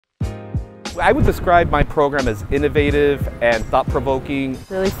I would describe my program as innovative and thought-provoking.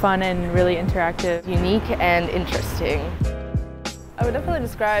 Really fun and really interactive. Unique and interesting. I would definitely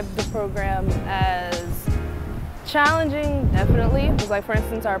describe the program as challenging, definitely. Because like for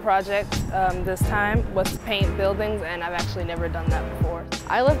instance, our project this time was to paint buildings, and I've actually never done that before.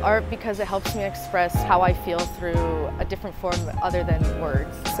 I love art because it helps me express how I feel through a different form other than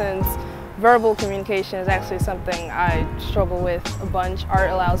words. Since verbal communication is actually something I struggle with a bunch,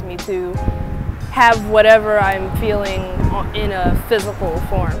 art allows me to have whatever I'm feeling in a physical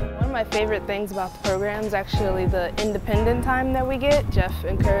form. One of my favorite things about the program is actually the independent time that we get. Jeff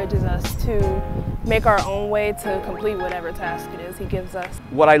encourages us to make our own way to complete whatever task it is he gives us.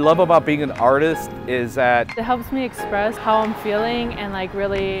 What I love about being an artist is that it helps me express how I'm feeling and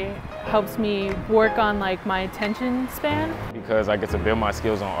really helps me work on my attention span. Because I get to build my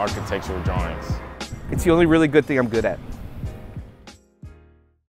skills on architectural drawings. it's the only really good thing I'm good at.